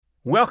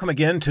Welcome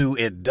again to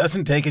It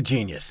Doesn't Take a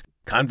Genius,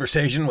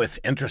 conversation with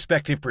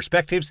introspective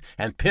perspectives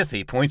and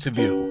pithy points of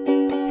view.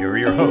 Here are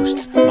your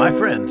hosts, my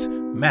friends,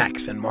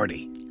 Max and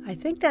Marty. I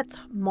think that's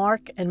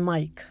Mark and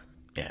Mike.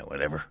 Yeah,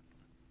 whatever.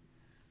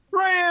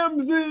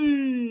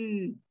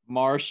 Ramsey!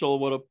 Marshall,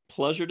 what a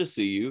pleasure to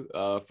see you.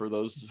 For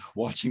those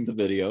watching the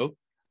video,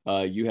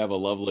 you have a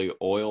lovely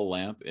oil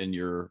lamp in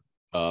your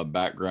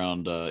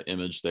background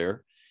image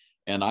there.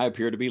 And I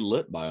appear to be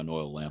lit by an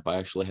oil lamp. I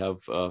actually have,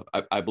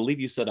 I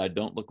believe you said I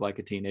don't look like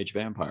a teenage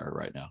vampire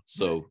right now.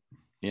 So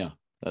yeah,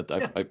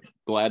 I'm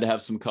glad to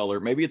have some color.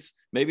 Maybe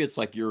it's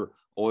like your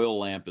oil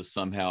lamp is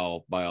somehow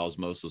by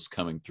osmosis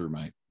coming through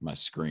my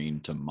screen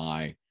to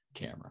my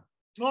camera.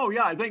 Oh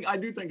yeah, I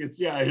do think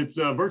it's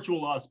a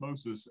virtual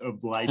osmosis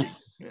of lighting.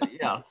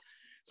 Yeah.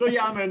 So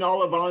yeah, I'm in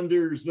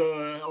Ollivander's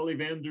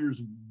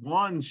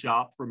wand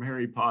shop from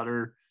Harry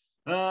Potter.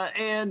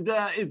 And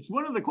it's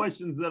one of the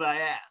questions that I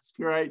ask,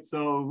 right?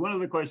 So one of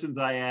the questions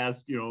I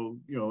ask,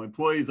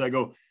 employees, I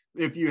go,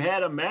 if you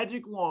had a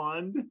magic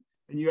wand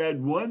and you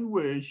had one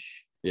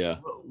wish,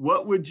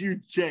 what would you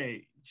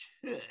change?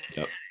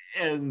 Yep.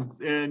 And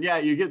yeah,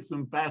 you get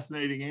some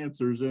fascinating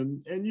answers,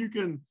 and you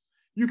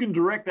can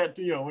direct that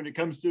to, when it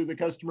comes to the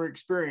customer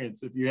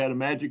experience. If you had a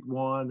magic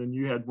wand and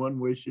you had one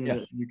wish in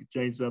it, you could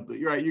change something.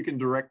 You're right. You can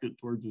direct it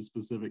towards a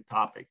specific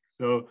topic.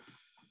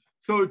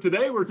 So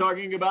today we're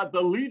talking about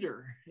the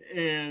leader,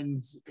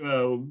 and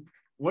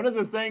one of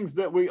the things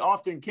that we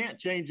often can't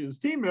change as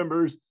team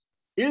members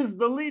is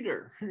the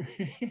leader.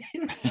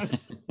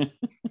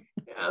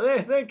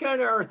 They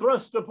kind of are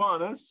thrust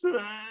upon us,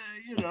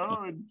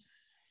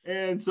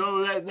 and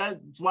so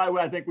that's why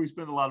I think we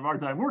spend a lot of our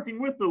time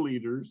working with the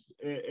leaders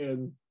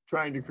and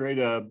trying to create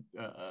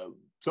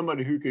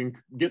somebody who can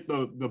get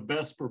the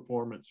best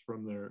performance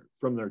from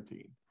their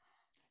team.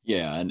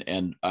 Yeah,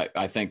 and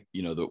I think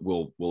that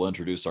we'll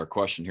introduce our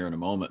question here in a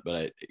moment,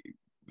 but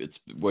it's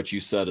what you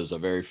said is a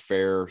very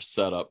fair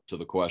setup to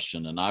the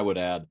question. And I would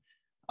add,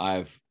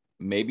 I've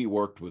maybe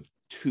worked with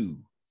 2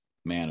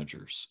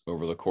 managers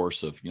over the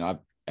course of, I've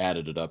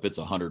added it up. It's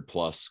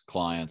 100+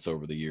 clients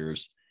over the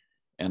years,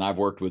 and I've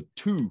worked with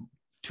two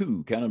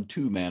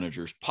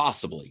managers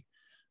possibly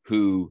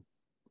who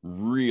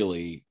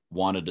really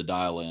wanted to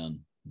dial in,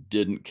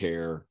 didn't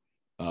care,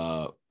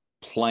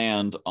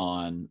 planned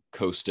on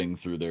coasting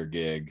through their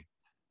gig.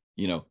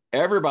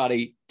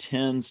 Everybody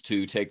tends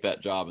to take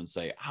that job and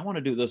say, I want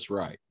to do this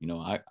right.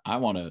 I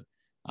want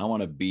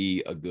to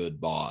be a good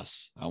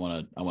boss. I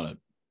want to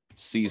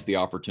seize the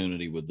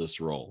opportunity with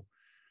this role.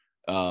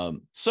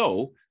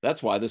 So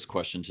that's why this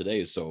question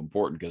today is so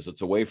important, because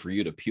it's a way for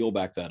you to peel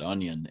back that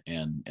onion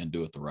and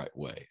do it the right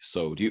way.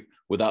 So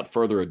without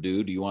further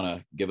ado, do you want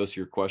to give us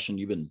your question?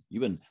 You've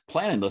been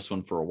planning this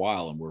one for a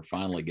while, and we're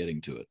finally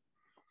getting to it.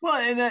 Well,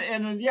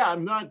 and yeah,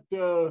 I'm not.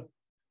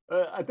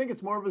 I think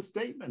it's more of a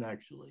statement,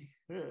 actually,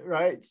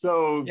 right?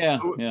 So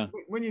yeah.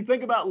 When you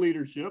think about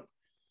leadership,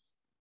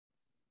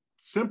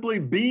 simply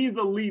be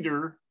the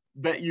leader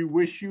that you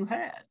wish you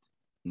had.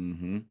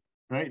 Mm-hmm.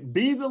 Right?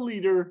 Be the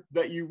leader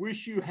that you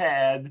wish you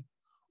had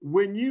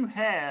when you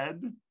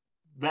had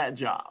that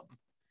job.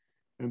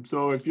 And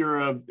so if you're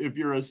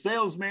a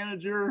sales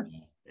manager,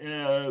 be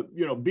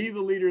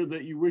the leader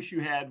that you wish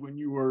you had when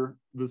you were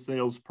the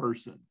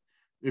salesperson.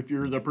 If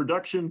you're the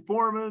production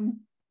foreman,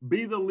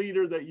 be the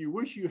leader that you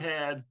wish you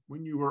had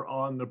when you were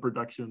on the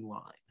production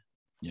line.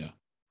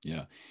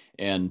 Yeah.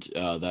 And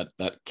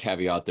that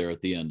caveat there at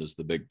the end is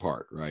the big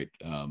part, right?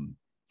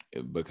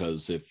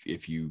 Because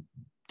if you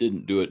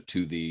didn't do it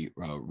to the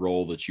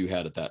role that you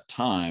had at that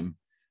time,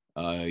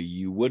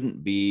 you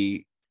wouldn't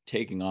be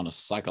taking on a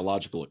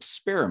psychological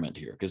experiment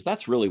here, because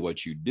that's really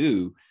what you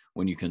do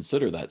when you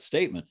consider that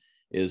statement.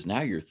 Is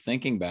now you're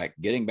thinking back,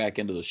 getting back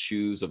into the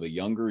shoes of a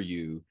younger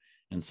you,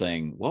 and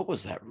saying, what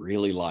was that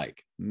really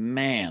like?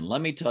 Man, let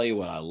me tell you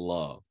what I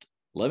loved.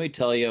 Let me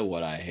tell you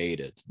what I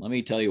hated. Let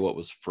me tell you what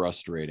was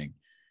frustrating.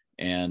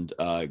 And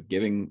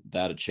giving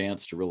that a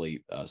chance to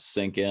really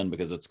sink in,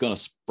 because it's going to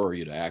spur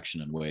you to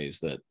action in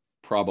ways that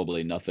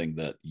probably nothing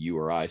that you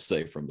or I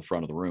say from the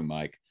front of the room,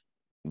 Mike,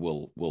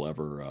 will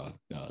ever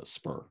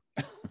spur.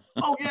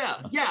 Oh,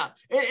 yeah.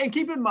 And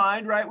keep in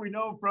mind, right, we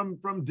know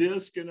from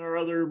DISC and our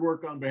other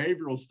work on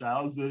behavioral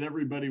styles that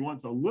everybody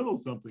wants a little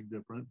something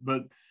different.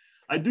 But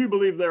I do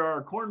believe there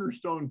are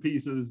cornerstone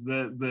pieces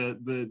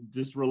that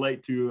just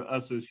relate to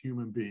us as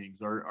human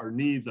beings, our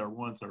needs, our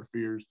wants, our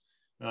fears,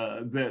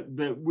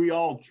 that we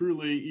all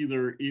truly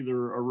either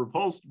are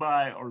repulsed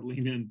by or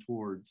lean in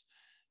towards.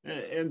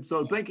 And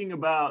so thinking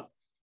about,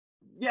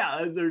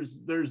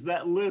 there's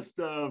that list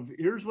of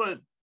here's what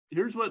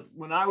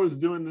when I was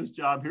doing this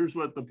job, here's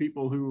what the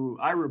people who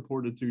I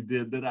reported to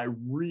did that I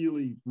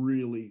really,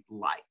 really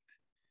liked,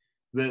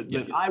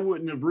 that I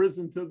wouldn't have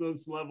risen to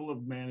this level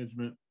of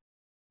management,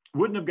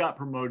 wouldn't have got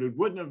promoted,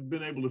 wouldn't have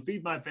been able to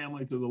feed my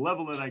family to the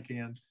level that I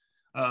can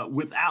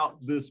without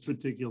this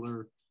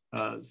particular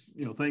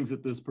things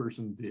that this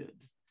person did.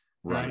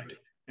 Right.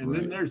 And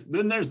then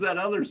there's that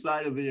other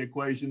side of the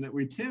equation that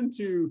we tend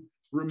to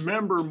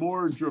remember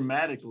more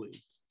dramatically.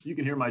 You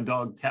can hear my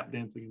dog tap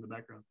dancing in the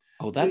background.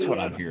 Oh, that's what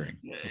I'm hearing.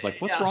 It's like,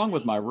 what's wrong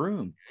with my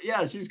room?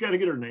 Yeah, she's got to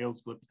get her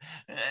nails clipped.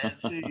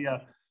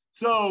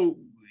 So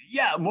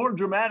yeah, more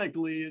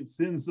dramatically, it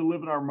tends to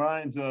live in our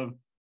minds of,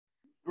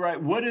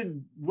 right, what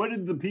did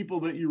the people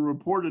that you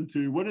reported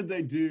to, what did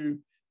they do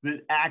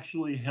that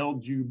actually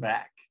held you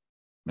back?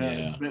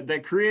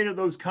 That created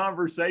those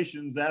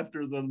conversations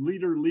after the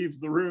leader leaves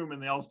the room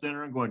and they all stand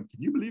around going,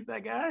 can you believe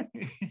that guy?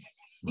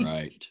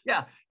 Right.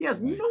 Yeah. He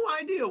has no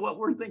idea what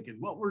we're thinking,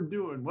 what we're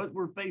doing, what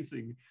we're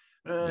facing,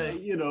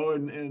 you know,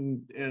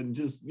 and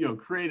just, you know,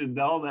 created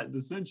all that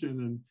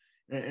dissension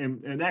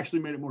and actually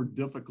made it more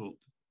difficult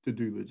to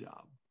do the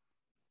job.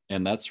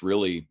 And that's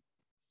really,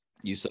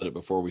 you said it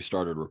before we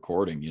started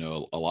recording, you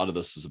know, a lot of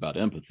this is about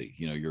empathy.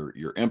 You know,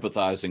 you're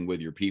empathizing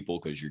with your people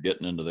because you're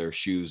getting into their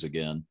shoes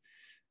again.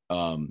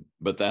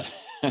 But that,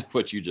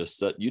 what you just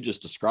said, you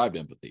just described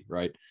empathy,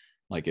 right?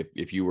 Like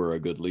if you were a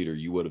good leader,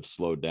 you would have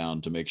slowed down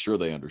to make sure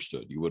they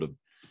understood. You would have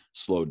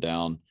slowed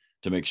down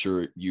to make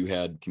sure you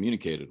had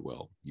communicated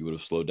well. You would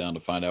have slowed down to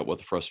find out what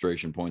the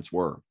frustration points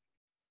were.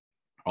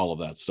 All of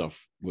that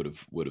stuff would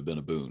have been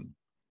a boon.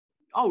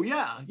 Oh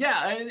yeah.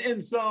 Yeah.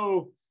 And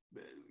so,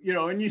 you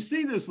know, and you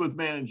see this with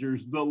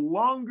managers, the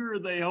longer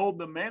they hold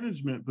the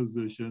management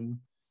position,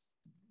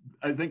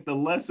 I think the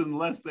less and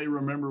less they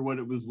remember what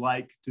it was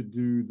like to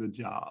do the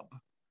job.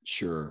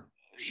 Sure.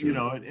 You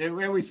know, and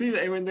when we see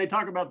that, when they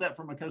talk about that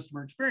from a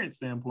customer experience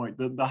standpoint,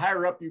 the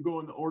higher up you go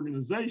in the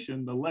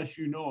organization, the less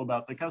you know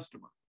about the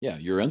customer. Yeah,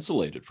 you're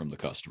insulated from the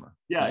customer.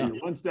 Yeah,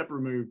 you're one step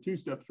removed, two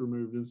steps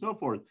removed, and so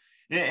forth.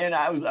 And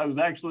I was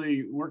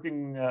actually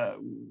working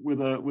with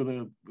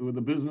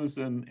a business,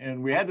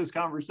 and we had this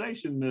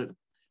conversation that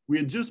we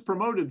had just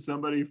promoted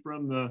somebody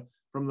from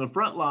the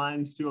front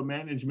lines to a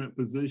management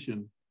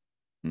position,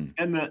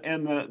 and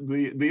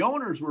the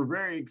owners were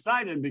very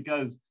excited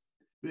because,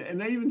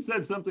 and they even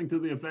said something to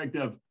the effect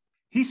of,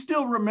 he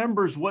still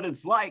remembers what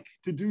it's like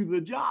to do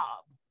the job.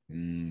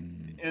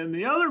 And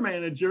the other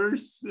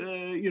managers,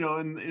 you know,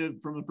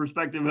 and from the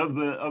perspective of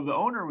the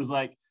owner, was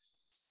like,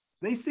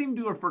 they seem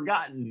to have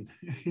forgotten,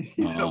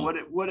 you know,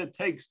 what it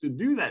takes to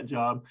do that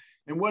job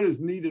and what is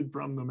needed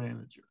from the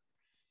manager.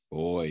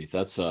 Boy,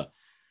 that's a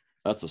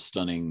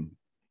stunning,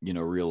 you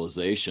know,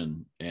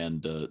 realization.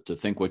 And to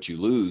think what you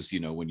lose, you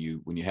know, when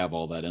you have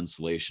all that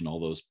insulation, all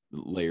those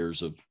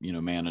layers of, you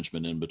know,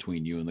 management in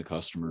between you and the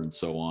customer and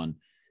so on.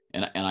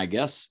 And I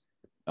guess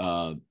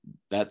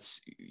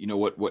that's, you know,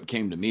 what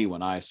came to me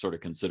when I sort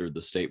of considered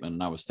the statement,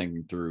 and I was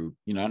thinking through,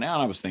 you know, now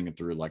I was thinking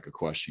through like a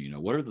question, you know,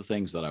 what are the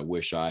things that I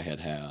wish I had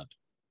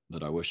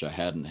that I wish I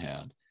hadn't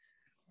had?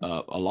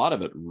 A lot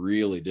of it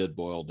really did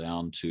boil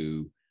down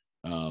to,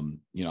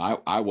 you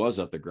know, I was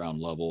at the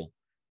ground level,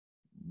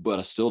 but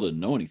I still didn't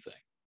know anything.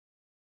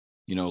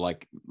 You know,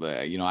 like,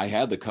 you know, I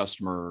had the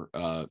customer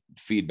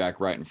feedback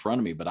right in front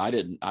of me, but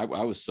I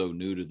was so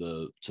new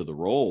to the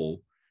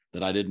role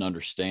that I didn't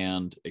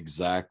understand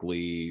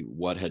exactly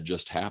what had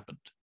just happened.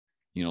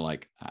 You know,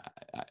 like,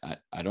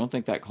 I don't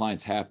think that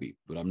client's happy,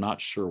 but I'm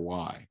not sure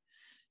why,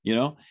 you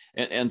know?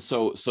 And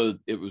so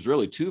it was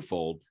really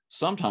twofold.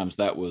 Sometimes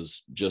that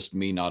was just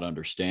me not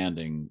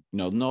understanding, you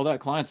know, no, that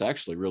client's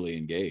actually really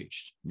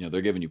engaged. You know,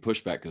 they're giving you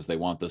pushback because they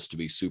want this to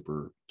be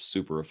super,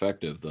 super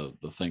effective, the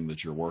thing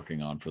that you're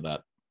working on for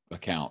that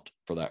account,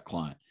 for that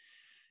client.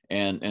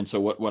 And so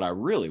what I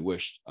really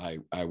wished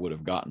I would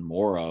have gotten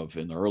more of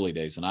in the early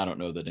days, and I don't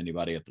know that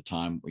anybody at the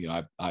time, you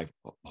know, I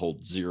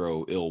hold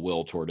zero ill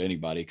will toward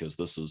anybody, because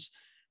this is,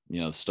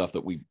 you know, stuff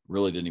that we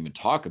really didn't even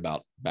talk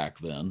about back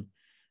then,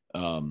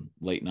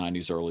 late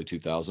 90s, early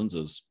 2000s,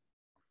 is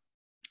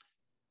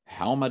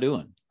how am I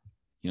doing?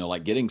 You know,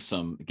 like getting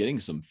some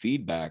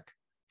feedback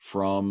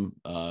from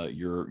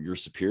your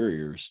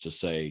superiors to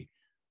say,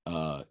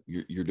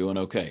 you're doing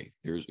okay.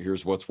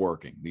 Here's what's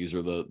working. These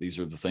are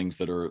the things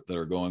that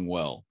are going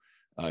well.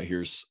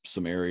 Here's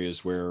some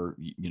areas where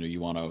you know you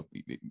want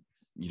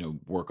to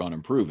work on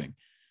improving.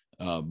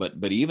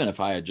 But even if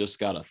I had just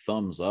got a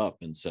thumbs up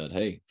and said,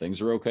 hey, things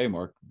are okay,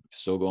 Mark,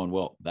 still going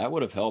well, that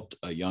would have helped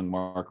a young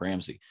Mark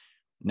Ramsey.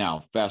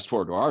 Now, fast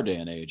forward to our day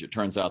and age, it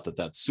turns out that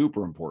that's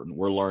super important.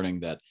 We're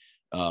learning that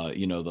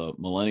you know, the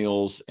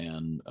millennials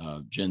and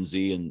Gen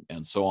Z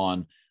and so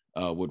on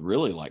would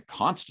really like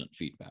constant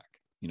feedback.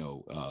 You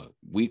know,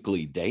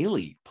 weekly,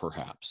 daily,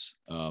 perhaps.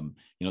 You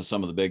know,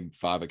 some of the big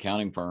 5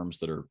 accounting firms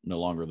that are no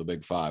longer the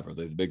big 5, are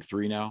they the big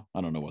 3 now?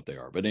 I don't know what they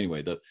are, but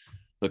anyway,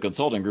 the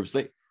consulting groups,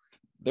 they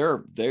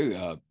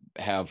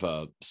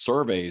have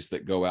surveys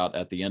that go out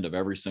at the end of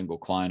every single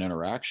client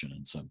interaction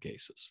in some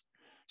cases.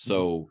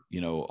 So,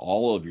 you know,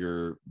 all of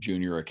your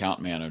junior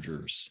account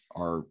managers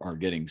are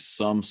getting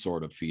some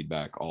sort of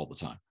feedback all the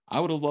time.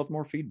 I would have loved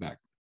more feedback.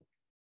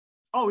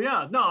 Oh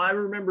yeah, no, I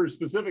remember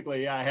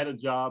specifically. I had a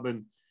job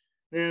and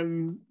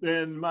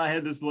I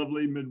had this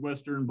lovely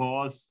Midwestern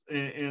boss,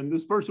 and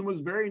this person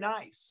was very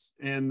nice,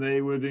 and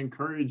they would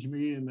encourage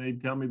me and they'd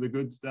tell me the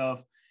good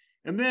stuff.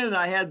 And then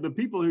I had the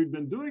people who'd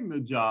been doing the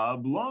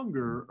job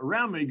longer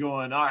around me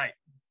going, all right,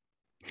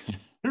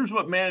 here's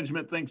what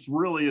management thinks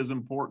really is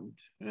important,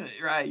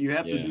 right? You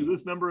have to do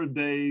this number of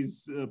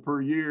days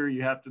per year.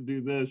 You have to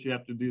do this, you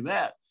have to do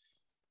that.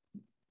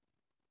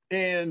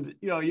 And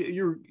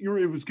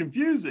it was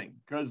confusing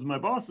because my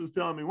boss is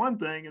telling me one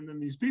thing, and then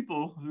these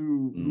people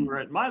who are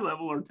at my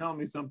level are telling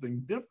me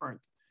something different.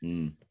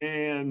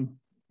 And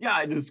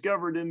I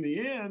discovered in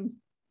the end,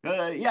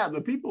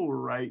 the people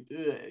were right.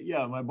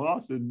 My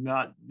boss had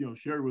not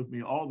shared with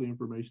me all the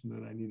information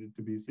that I needed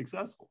to be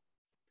successful.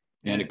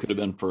 And it could have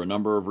been for a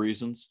number of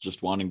reasons,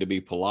 just wanting to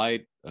be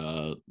polite,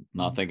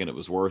 not thinking it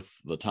was worth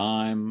the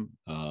time.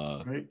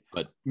 Right.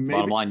 But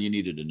bottom line, you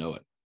needed to know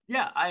it.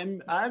 Yeah,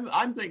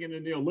 I'm thinking,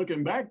 and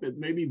looking back, that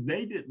maybe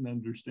they didn't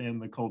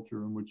understand the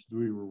culture in which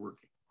we were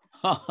working.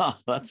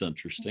 That's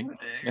interesting.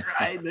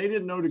 Right, they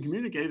didn't know to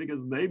communicate it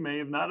because they may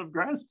have not have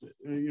grasped it.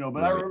 But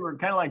right. I remember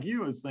kind of like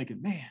you, I was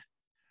thinking, man,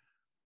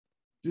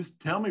 just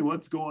tell me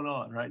what's going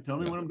on, right? Tell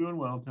me when I'm doing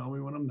well, tell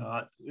me when I'm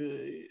not.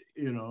 And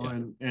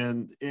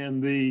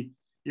the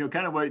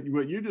kind of what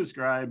you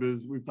describe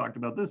is, we've talked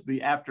about this,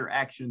 the after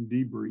action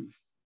debrief.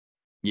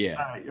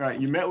 Yeah. All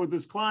right. You met with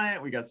this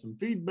client. We got some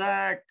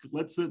feedback.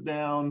 Let's sit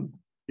down,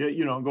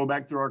 go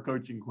back through our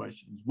coaching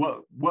questions.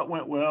 What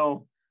went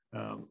well?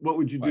 What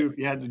would you do if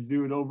you had to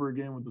do it over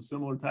again with a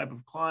similar type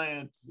of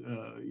client? What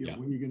are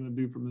you going to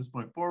do from this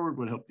point forward?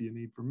 What help do you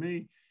need from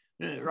me?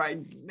 Right.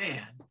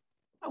 Man,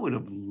 I would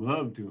have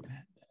loved to have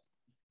had that.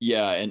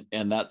 Yeah.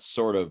 And that's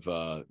sort of,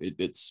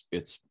 it's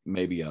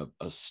maybe a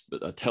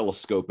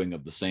telescoping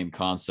of the same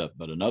concept,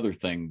 but another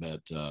thing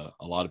that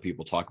a lot of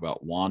people talk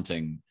about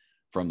wanting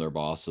from their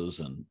bosses,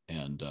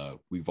 and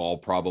we've all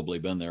probably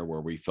been there, where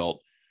we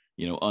felt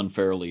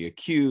unfairly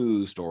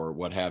accused or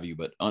what have you,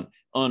 but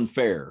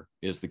unfair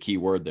is the key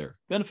word there.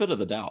 Benefit of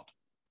the doubt.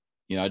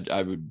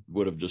 I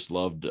would have just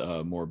loved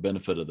more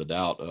benefit of the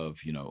doubt of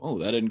oh,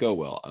 that didn't go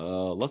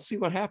well, let's see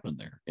what happened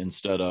there,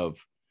 instead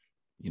of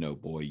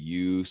boy,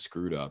 you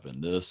screwed up,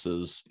 and this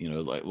is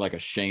like a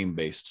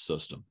shame-based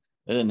system.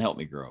 That didn't help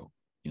me grow.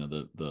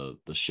 The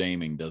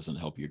shaming doesn't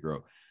help you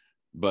grow.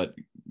 But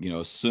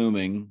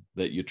assuming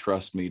that you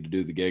trust me to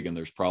do the gig, and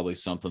there's probably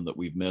something that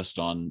we've missed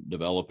on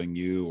developing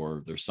you,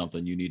 or there's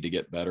something you need to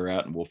get better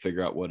at, and we'll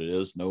figure out what it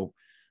is. No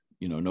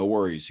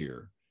worries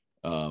here.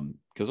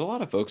 Because a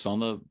lot of folks on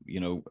the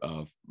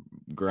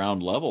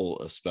ground level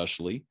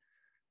especially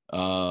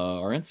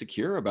are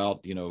insecure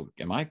about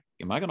am I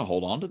going to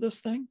hold on to this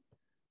thing?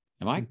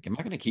 Am I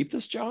going to keep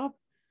this job?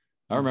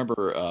 I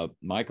remember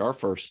Mike, our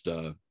first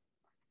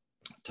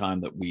time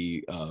that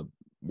we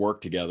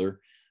worked together.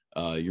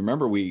 You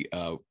remember we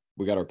got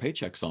our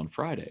paychecks on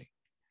Friday,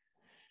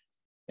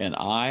 and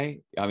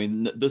I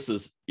mean, this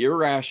is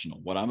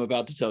irrational. What I'm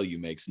about to tell you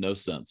makes no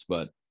sense,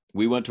 but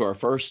we went to our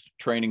first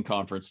training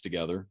conference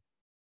together.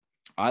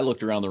 I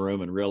looked around the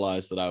room and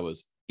realized that I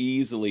was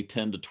easily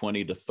 10 to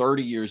 20 to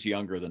 30 years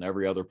younger than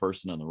every other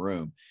person in the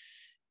room.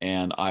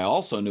 And I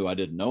also knew I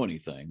didn't know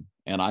anything.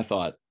 And I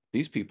thought,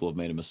 these people have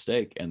made a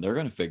mistake and they're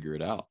going to figure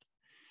it out.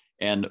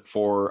 And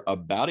for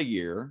about a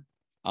year,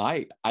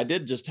 I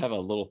did just have a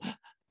little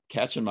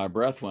catching my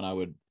breath when I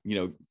would,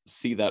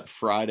 see that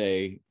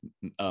Friday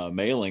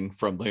mailing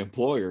from the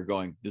employer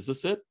going, is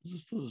this it?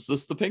 Is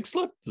this the pink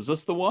slip? Is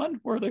this the one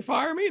where they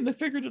fire me and they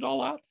figured it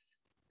all out?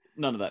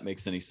 None of that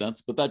makes any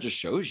sense, but that just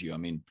shows you. I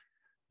mean,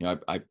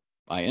 I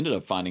ended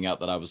up finding out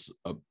that I was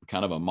a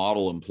kind of a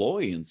model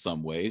employee in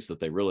some ways, that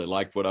they really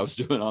liked what I was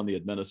doing on the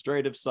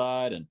administrative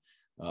side. And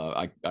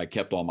I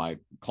kept all my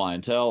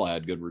clientele. I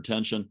had good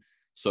retention.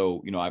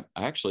 So, I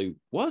actually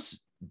was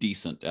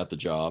decent at the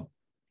job,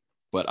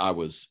 but I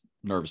was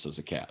nervous as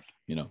a cat.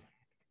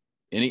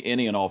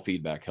 Any and all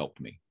feedback helped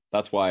me.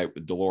 That's why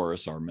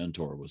Dolores, our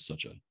mentor, was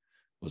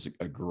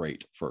a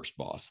great first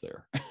boss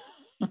there.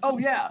 Oh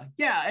yeah.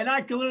 And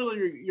I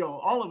clearly,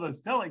 all of us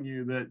telling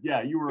you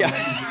that, you were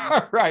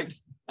amazing. Right.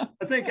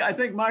 I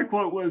think my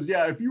quote was,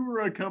 if you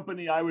were a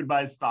company, I would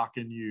buy stock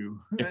in you.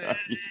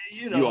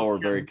 You all were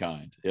very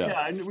kind.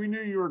 Yeah. And we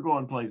knew you were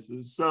going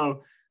places.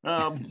 So,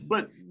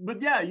 but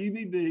you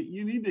need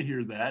to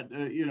hear that,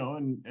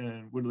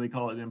 and what do they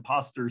call it?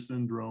 Imposter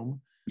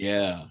syndrome.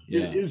 Yeah.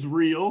 It is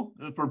real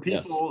for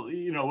people,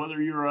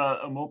 whether you're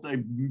a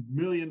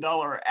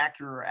multi-million-dollar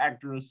actor or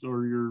actress,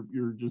 or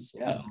you're just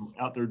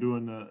out there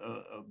doing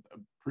a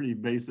pretty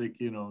basic,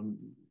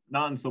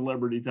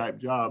 non-celebrity type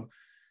job.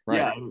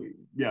 Right.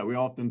 Yeah. We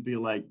often feel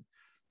like,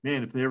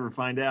 man, if they ever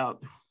find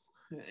out,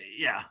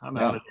 I'm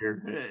out of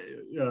here.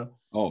 Yeah.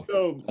 Oh,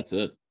 so that's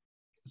it.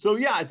 So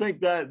I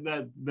think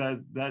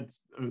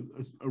that's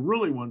a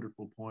really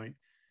wonderful point.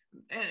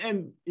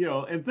 And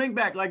think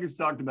back, like it's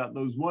talked about,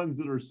 those ones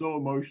that are so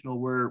emotional,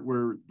 where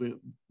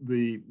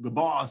the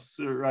boss,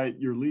 right,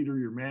 your leader,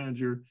 your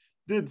manager,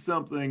 did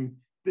something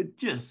that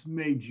just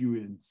made you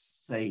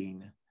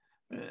insane,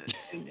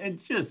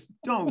 and just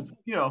don't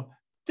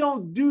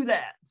do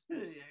that,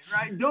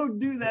 right? Don't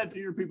do that to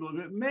your people.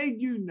 If it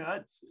made you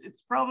nuts,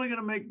 it's probably going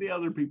to make the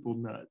other people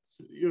nuts.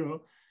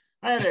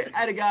 I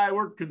had a guy, I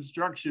worked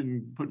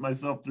construction, put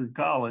myself through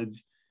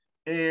college,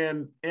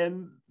 and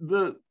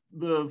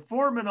the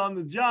foreman on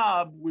the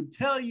job would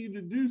tell you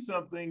to do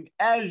something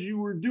as you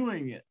were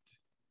doing it.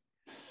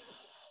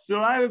 So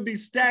I would be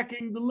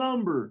stacking the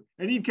lumber,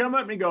 and he'd come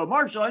up and he'd go,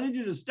 Marshall, I need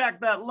you to stack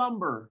that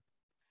lumber.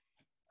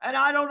 And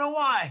I don't know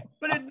why,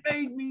 but it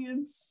made me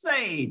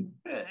insane.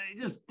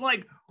 Just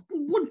like,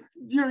 what,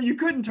 you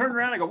couldn't turn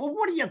around and go, well,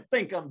 what do you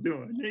think I'm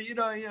doing? But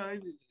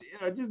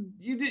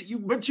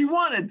you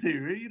wanted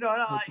to,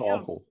 That's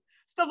awful.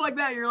 Stuff like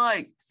that. You're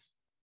like,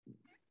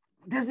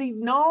 does he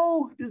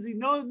know? Does he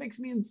know it makes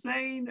me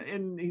insane?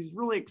 And he's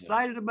really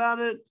excited about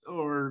it,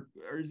 or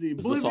is he?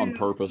 Is this on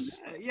purpose?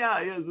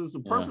 Yeah. Is this a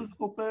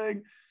purposeful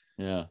thing?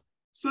 Yeah.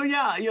 So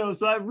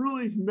so I've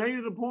really made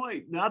it a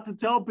point not to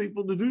tell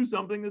people to do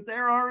something that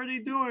they're already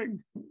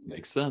doing.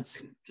 Makes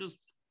sense. Just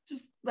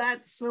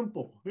that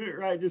simple,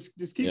 right? Just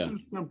keep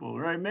it simple,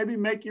 right? Maybe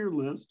make your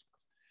list,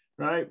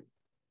 right?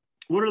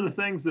 What are the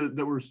things that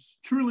were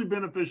truly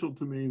beneficial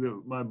to me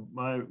that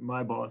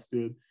my boss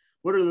did?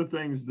 What are the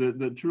things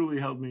that truly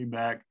held me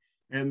back?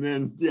 And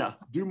then,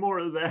 do more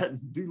of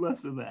that, do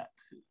less of that.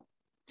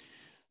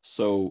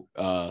 So,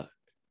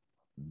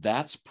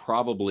 that's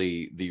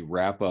probably the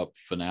wrap up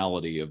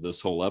finality of this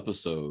whole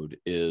episode.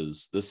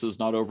 This is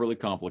not overly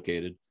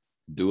complicated.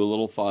 Do a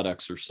little thought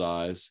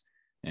exercise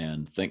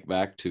and think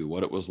back to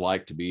what it was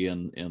like to be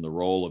in the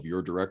role of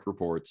your direct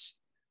reports,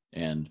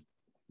 and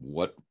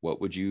what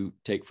would you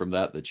take from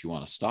that you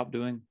want to stop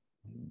doing?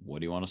 What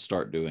do you want to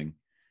start doing?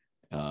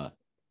 The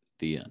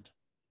end.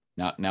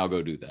 Now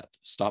go do that.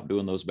 Stop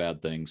doing those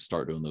bad things,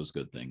 start doing those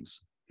good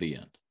things. The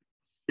end.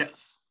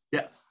 Yes.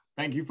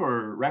 Thank you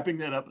for wrapping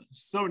that up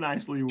so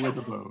nicely with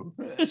a bow.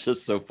 It's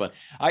just so fun.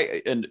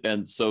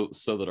 And so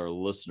that our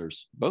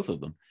listeners, both of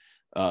them,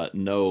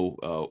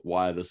 know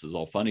why this is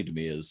all funny to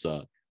me is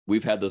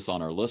we've had this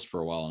on our list for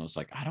a while, and it's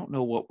like, I don't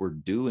know what we're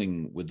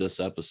doing with this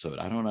episode.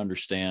 I don't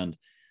understand,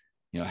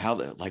 how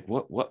that, like,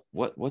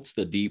 what's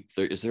the deep,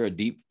 is there a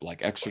deep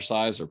like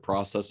exercise or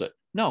process?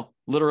 No,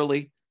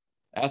 literally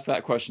ask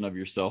that question of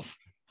yourself.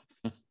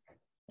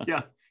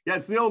 Yeah,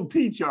 it's the old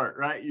T chart,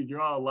 right? You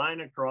draw a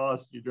line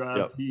across, you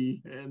draw a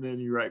T, and then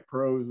you write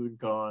pros and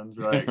cons,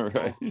 right?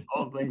 Right.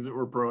 All things that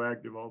were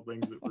proactive, all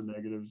things that were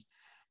negatives.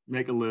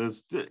 Make a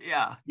list.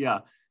 Yeah.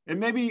 And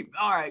maybe,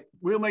 all right,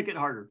 we'll make it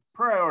harder.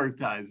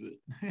 Prioritize it.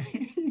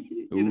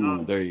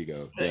 Ooh, there you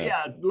go.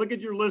 Yeah. Look at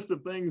your list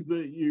of things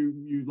that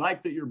you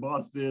like that your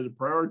boss did.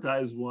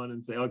 Prioritize one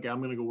and say, okay, I'm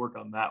going to go work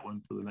on that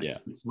one for the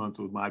next 6 months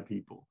with my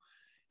people.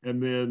 And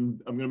then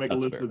I'm going to make a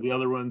list of the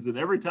other ones. And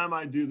every time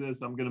I do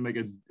this, I'm going to make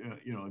a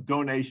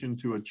donation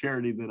to a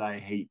charity that I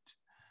hate,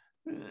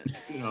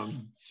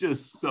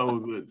 just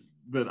so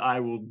that I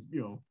will,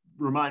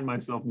 remind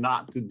myself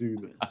not to do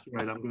this.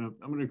 Right. I'm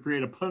going to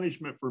create a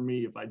punishment for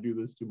me if I do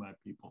this to my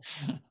people.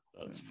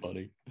 That's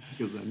funny.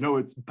 Because I know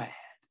it's bad.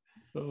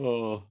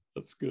 Oh,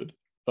 that's good.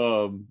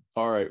 All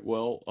right.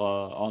 Well,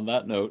 on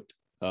that note,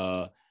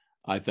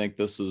 I think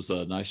this is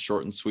a nice,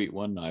 short and sweet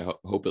one. I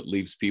hope it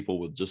leaves people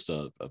with just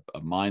a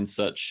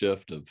mindset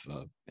shift of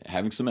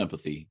having some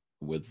empathy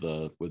with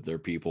their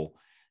people,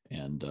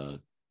 and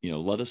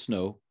let us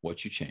know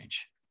what you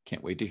change.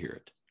 Can't wait to hear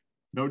it.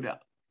 No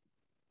doubt.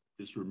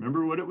 Just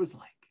remember what it was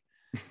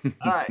like.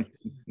 All right,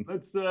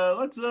 let's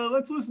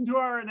listen to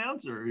our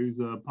announcer, who's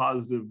a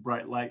positive,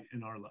 bright light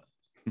in our lives.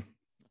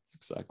 That's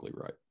exactly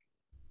right.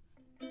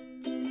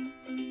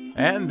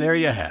 And there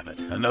you have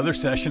it, another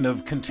session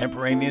of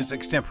contemporaneous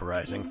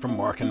extemporizing from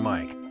Mark and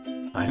Mike.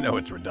 I know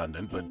it's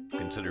redundant, but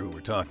consider who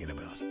we're talking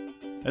about.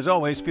 As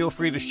always, feel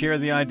free to share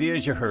the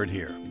ideas you heard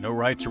here. No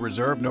rights are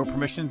reserved, no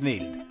permissions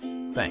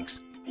needed. Thanks.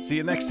 See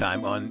you next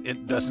time on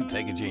It Doesn't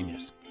Take a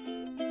Genius.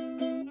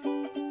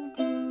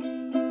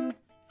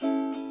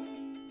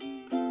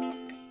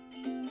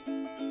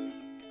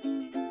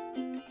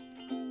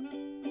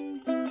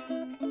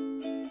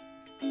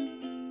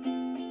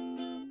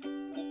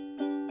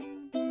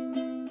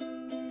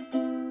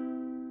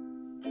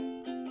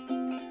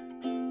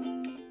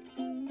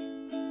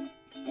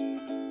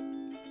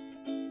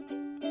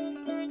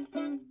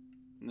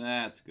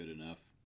 That's good enough.